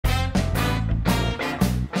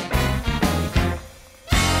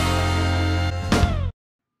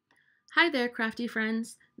Hi there, Krafty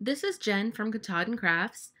Friends. This is Jen from Katahdin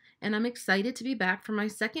Crafts, and I'm excited to be back for my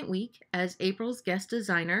second week as April's guest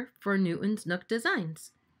designer for Newton's Nook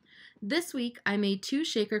Designs. This week, I made two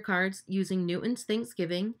shaker cards using Newton's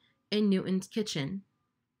Thanksgiving and Newton's Kitchen.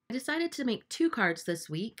 I decided to make two cards this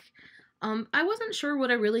week. I wasn't sure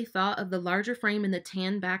what I really thought of the larger frame and the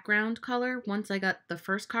tan background color once I got the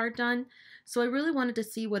first card done, so I really wanted to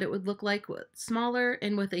see what it would look like with smaller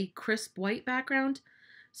and with a crisp white background.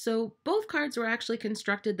 So both cards were actually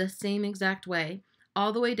constructed the same exact way,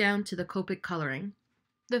 all the way down to the Copic coloring.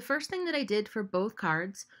 The first thing that I did for both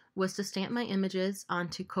cards was to stamp my images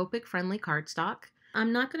onto Copic friendly cardstock.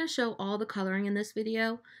 I'm not going to show all the coloring in this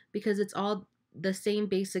video because it's all the same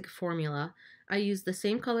basic formula. I used the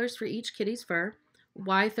same colors for each kitty's fur,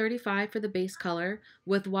 Y35 for the base color,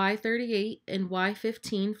 with Y38 and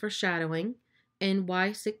Y15 for shadowing, and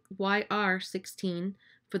YR16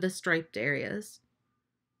 for the striped areas.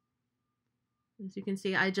 As you can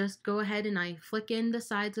see, I just go ahead and I flick in the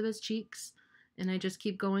sides of his cheeks, and I just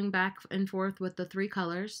keep going back and forth with the three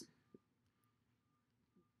colors,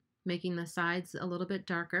 making the sides a little bit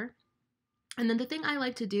darker. And then the thing I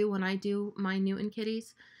like to do when I do my Newton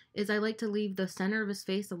kitties is I like to leave the center of his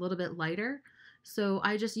face a little bit lighter. So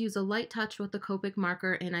I just use a light touch with the Copic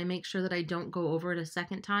marker, and I make sure that I don't go over it a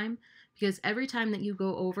second time, because every time that you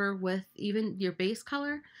go over with even your base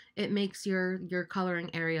color, it makes your coloring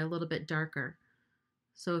area a little bit darker.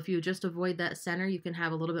 So if you just avoid that center, you can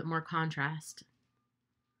have a little bit more contrast.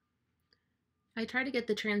 I try to get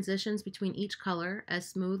the transitions between each color as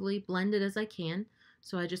smoothly blended as I can,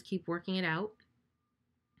 so I just keep working it out.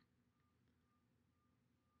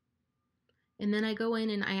 And then I go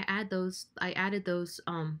in and I added those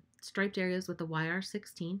striped areas with the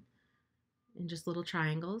YR16 and just little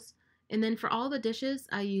triangles. And then for all the dishes,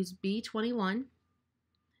 I used B21,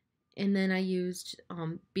 and then I used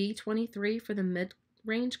B23 for the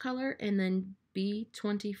mid-range color, and then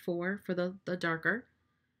B24 for the darker.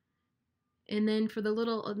 And then for the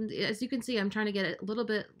little, as you can see, I'm trying to get it a little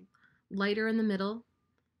bit lighter in the middle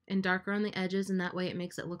and darker on the edges, and that way it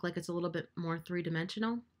makes it look like it's a little bit more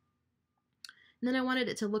three-dimensional. And then I wanted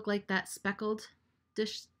it to look like that speckled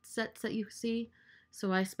dish sets that you see,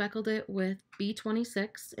 so I speckled it with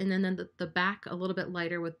B26, and then the back a little bit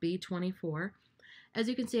lighter with B24. As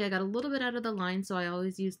you can see, I got a little bit out of the line, so I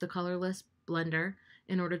always use the colorless blender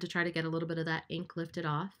in order to try to get a little bit of that ink lifted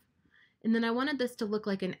off. And then I wanted this to look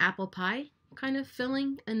like an apple pie kind of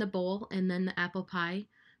filling in the bowl, and then the apple pie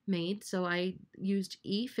made. So I used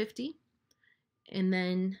E50 and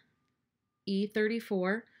then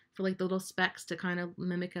E34 for like the little specks to kind of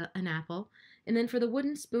mimic an apple. And then for the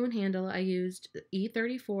wooden spoon handle, I used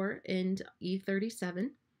E34 and E37.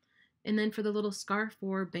 And then for the little scarf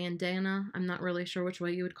or bandana, I'm not really sure which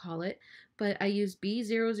way you would call it, but I used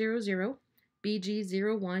B000,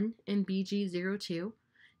 BG01, and BG02.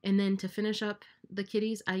 And then to finish up the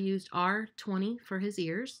kitties, I used R20 for his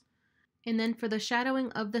ears. And then for the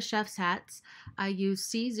shadowing of the chef's hats, I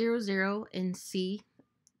used C00 and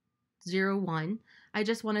C01. I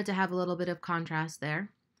just wanted to have a little bit of contrast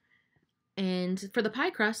there. And for the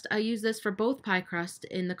pie crust, I use this for both pie crust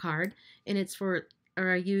in the card, and I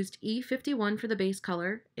used E51 for the base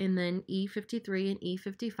color, and then E53 and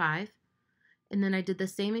E55. And then I did the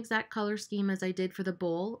same exact color scheme as I did for the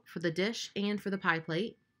bowl, for the dish, and for the pie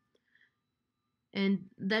plate. And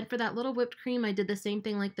then for that little whipped cream, I did the same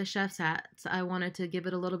thing like the chef's hats. I wanted to give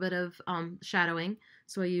it a little bit of shadowing,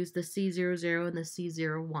 so I used the C00 and the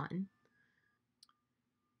C01.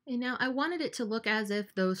 And now I wanted it to look as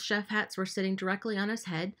if those chef hats were sitting directly on his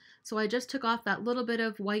head, so I just took off that little bit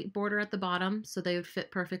of white border at the bottom so they would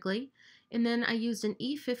fit perfectly. And then I used an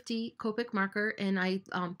E50 Copic marker, and I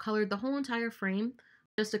colored the whole entire frame,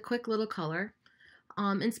 just a quick little color.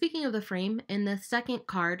 And speaking of the frame, in the second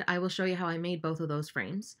card, I will show you how I made both of those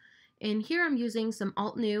frames. And here I'm using some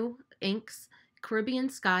Alt New inks, Caribbean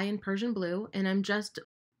Sky and Persian Blue, and I'm just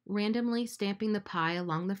randomly stamping the pie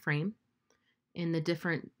along the frame in the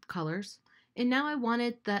different colors. And now I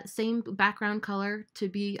wanted that same background color to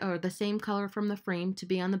be, or the same color from the frame to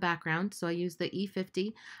be on the background, so I used the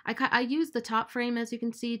E50. I used the top frame, as you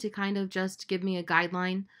can see, to kind of just give me a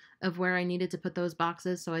guideline of where I needed to put those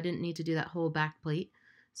boxes, so I didn't need to do that whole back plate.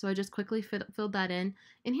 So I just quickly filled that in.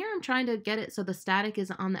 And here I'm trying to get it so the static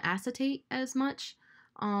isn't on the acetate as much.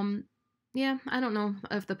 Yeah, I don't know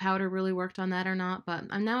if the powder really worked on that or not, but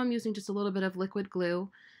now I'm using just a little bit of liquid glue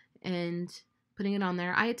and putting it on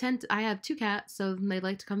there. I have two cats, so they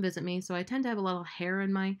like to come visit me, so I tend to have a little hair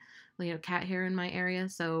in my, cat hair in my area,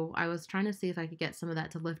 so I was trying to see if I could get some of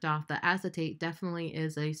that to lift off. The acetate definitely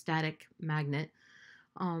is a static magnet.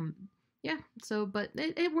 Yeah, so, but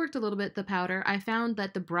it worked a little bit, the powder. I found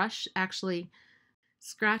that the brush actually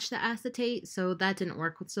scratched the acetate, so that didn't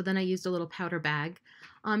work. So then I used a little powder bag.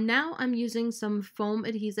 Now I'm using some foam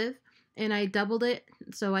adhesive, and I doubled it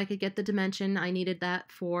so I could get the dimension. I needed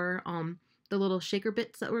that for the little shaker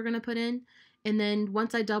bits that we're going to put in. And then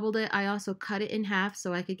once I doubled it, I also cut it in half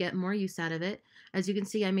so I could get more use out of it. As you can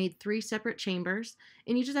see, I made 3 separate chambers,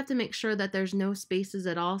 and you just have to make sure that there's no spaces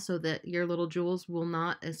at all so that your little jewels will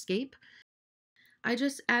not escape. I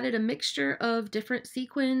just added a mixture of different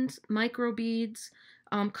sequins, micro beads,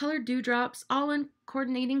 colored dewdrops, all in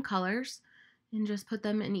coordinating colors, and just put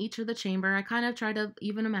them in each of the chamber. I kind of try to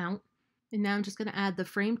even them out. And now I'm just going to add the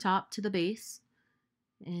frame top to the base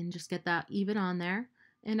and just get that even on there.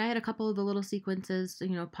 And I had a couple of the little sequences,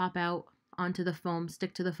 pop out onto the foam,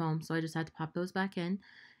 stick to the foam, so I just had to pop those back in.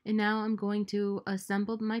 And now I'm going to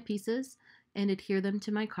assemble my pieces and adhere them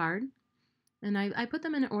to my card. And I put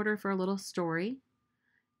them in order for a little story.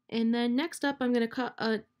 And then next up, I'm going to cut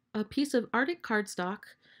a piece of Arctic cardstock,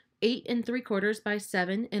 8 3/4 by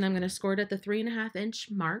 7, and I'm going to score it at the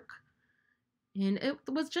 3.5-inch mark. And it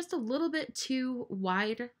was just a little bit too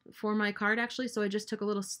wide for my card, actually, so I just took a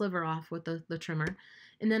little sliver off with the trimmer.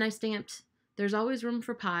 And then I stamped "There's Always Room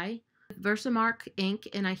for Pie" with Versamark ink,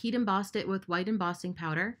 and I heat embossed it with white embossing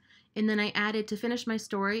powder. And then I added, to finish my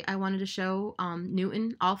story, I wanted to show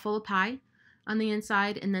Newton all full of pie on the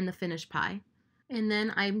inside, and then the finished pie. And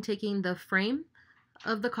then I'm taking the frame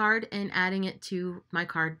of the card and adding it to my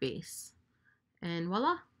card base. And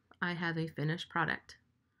voila, I have a finished product.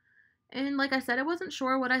 And like I said, I wasn't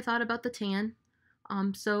sure what I thought about the tan.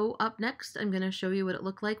 So up next, I'm going to show you what it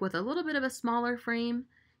looked like with a little bit of a smaller frame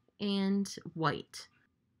and white.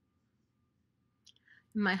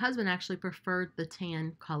 My husband actually preferred the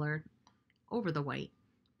tan color over the white,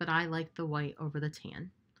 but I like the white over the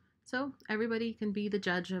tan. So everybody can be the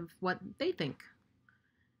judge of what they think.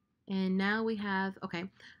 And now we have, okay,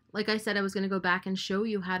 like I said, I was going to go back and show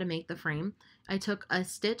you how to make the frame. I took a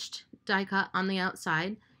stitched die cut on the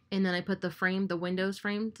outside, and then I put the frame, the windows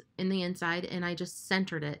framed, in the inside, and I just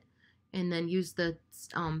centered it, and then used the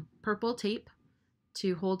purple tape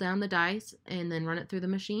to hold down the dies, and then run it through the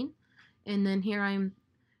machine. And then here I'm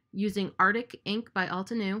using Arctic ink by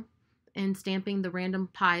Altenew and stamping the random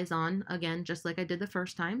pies on, again, just like I did the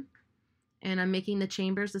first time. And I'm making the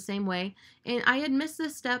chambers the same way. And I had missed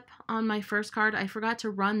this step on my first card. I forgot to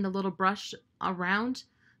run the little brush around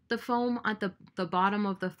the foam at the bottom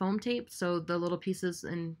of the foam tape, so the little pieces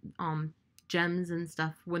and gems and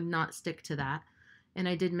stuff would not stick to that. And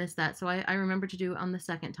I did miss that, so I remembered to do it on the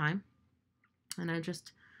second time. And I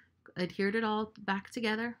just adhered it all back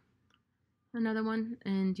together. Another one,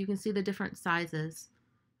 and you can see the different sizes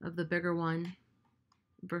of the bigger one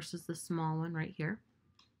versus the small one right here.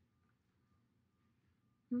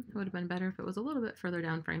 It would have been better if it was a little bit further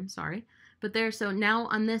down frame, sorry. But there, so now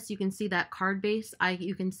on this, you can see that card base.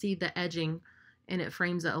 You can see the edging, and it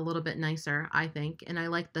frames it a little bit nicer, I think. And I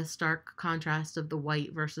like the stark contrast of the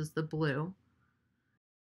white versus the blue.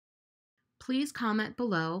 Please comment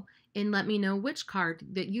below and let me know which card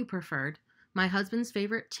that you preferred, my husband's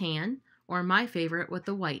favorite tan or my favorite with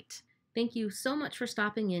the white. Thank you so much for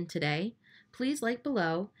stopping in today. Please like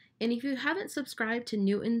below, and if you haven't subscribed to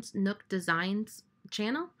Newton's Nook Designs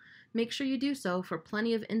channel, make sure you do so for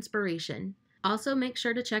plenty of inspiration. Also, make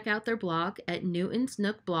sure to check out their blog at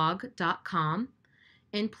newtonsnookblog.com,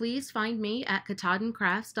 and please find me at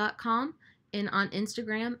katahdncrafts.com and on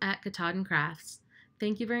Instagram at katahdncrafts.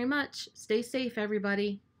 Thank you very much. Stay safe,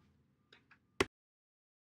 everybody.